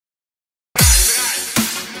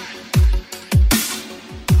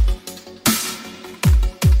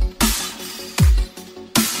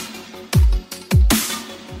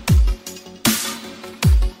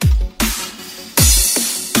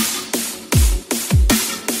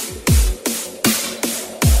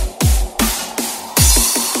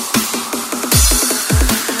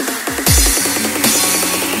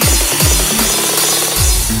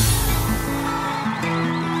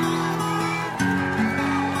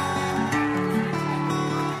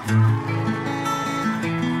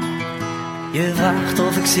Je vraagt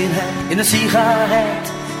of ik zin heb in een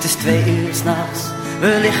sigaret. Het is 2 uur 's nachts.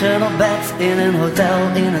 We liggen op bed in een hotel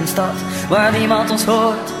in een stad waar niemand ons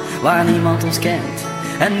hoort, waar niemand ons kent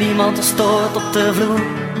en niemand ons stoort. Op de vloer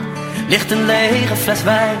ligt een lege fles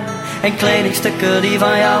wijn en kledingstukken die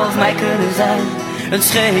van jou of mij kunnen zijn. Een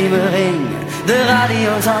schemering, de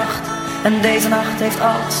radio zacht en deze nacht heeft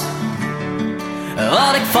alles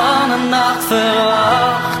wat ik van een nacht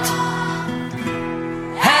verwacht.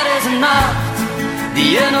 Het is een nacht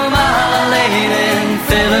die je normaal alleen in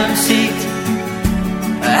films ziet.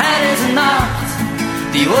 Het is een nacht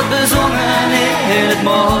die wordt bezongen in het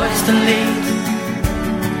mooiste lied.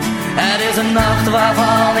 Het is een nacht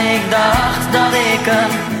waarvan ik dacht dat ik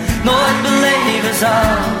hem nooit beleven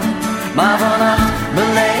zou, maar vannacht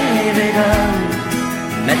beleef ik hem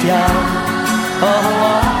met jou. Oh, oh,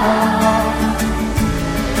 oh, oh.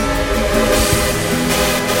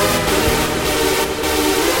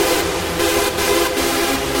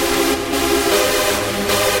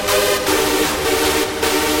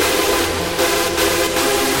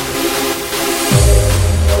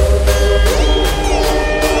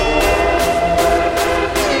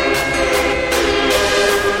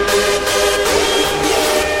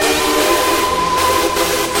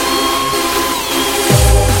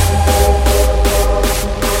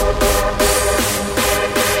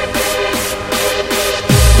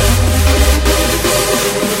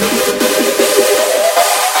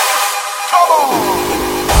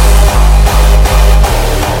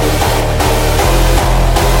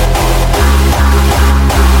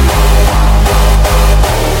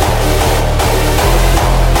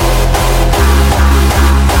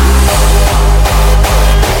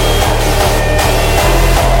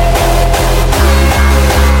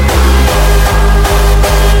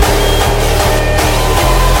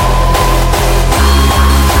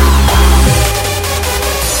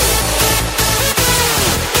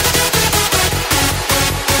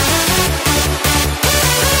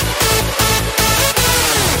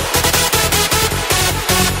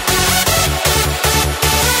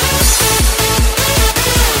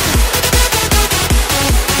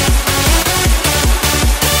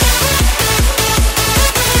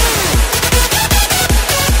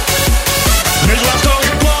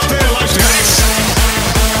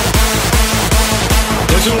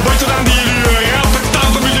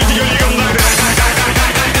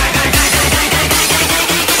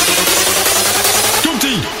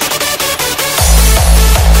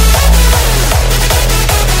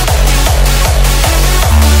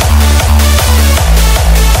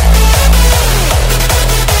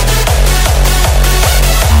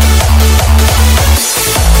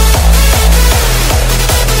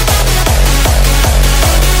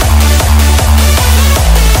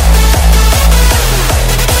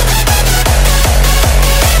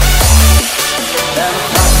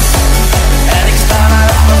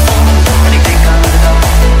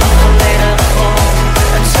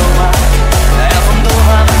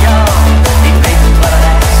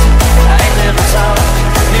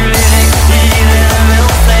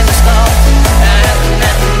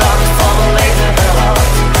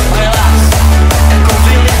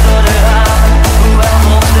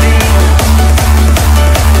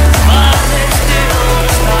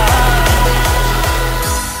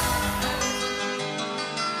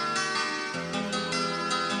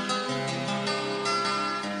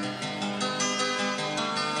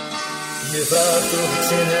 Je vraagt of ik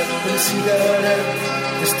zin heb in een sigaret.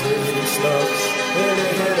 Het is 2 uur 's nachts. We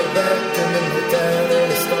liggen op bed in een hotel in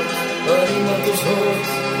de stad waar niemand ons hoort,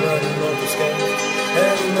 waar niemand ons kent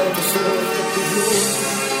en niemand ons stoort. Op de vloer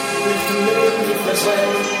ligt een lege fles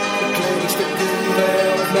wijn, een kledingstukken die wij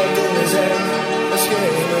op mij kunnen zijn. Een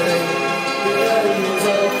schemering, de radio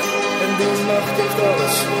zacht en deze nacht heeft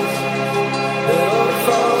alles goed. De hoop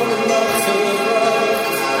van de nacht verwacht.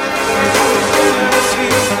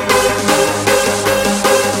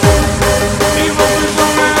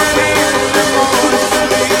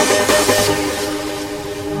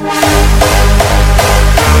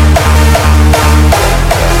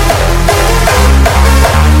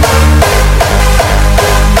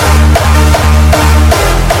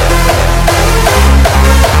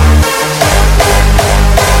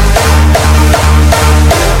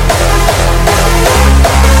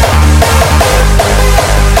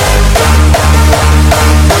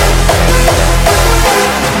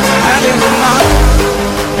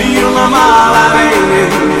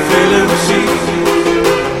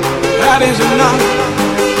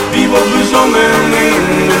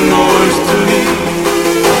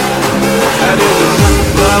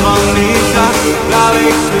 waar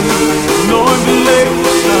ik nooit beleefd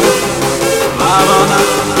heb, maar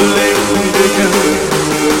vannacht beleefd ik het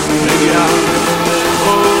met jou.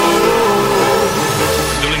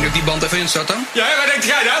 Bedoeling dat die band even instart dan? Ja, wat denkt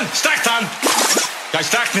jij dan? Start dan! Jij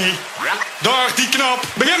start niet. Door die knop.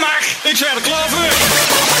 Begin maar. Ik zet er klaar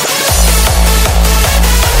voor.